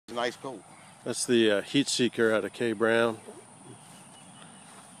a nice coat. That's the Heat Seeker out of K. Brown.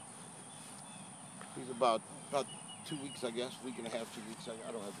 He's about 2 weeks, I guess. Week and a half, 2 weeks.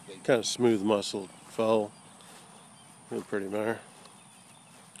 I don't have the date. Kind of smooth muscled foal. Real pretty mare.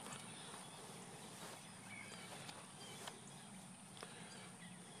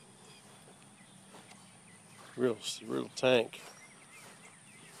 Real tank.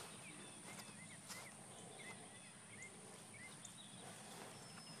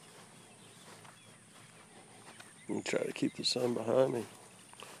 And try to keep the sun behind me.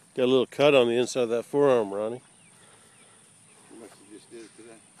 Got a little cut on the inside of that forearm, Ronnie. You must have just did it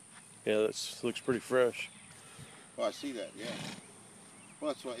today. Yeah, that looks pretty fresh. Oh, I see that, yeah.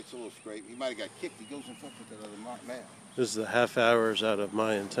 Well, that's why it's a little scrape. He might have got kicked. He goes in front with that other man. This is the half hours out of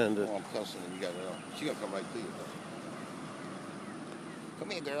my intended. Oh, I'm cussing and you got it on. She gonna come right to you. Come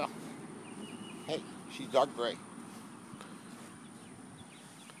here, girl. Hey, she's dark gray.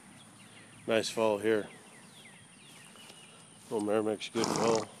 Nice fall here. Little mare makes good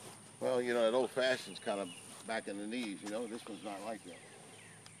fall. Well, you know, that old fashioned's kind of back in the knees, you know. This one's not like that.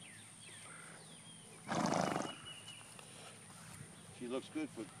 She looks good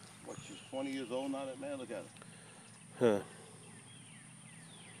for, what, she's 20 years old now, that man? Look at her. Huh.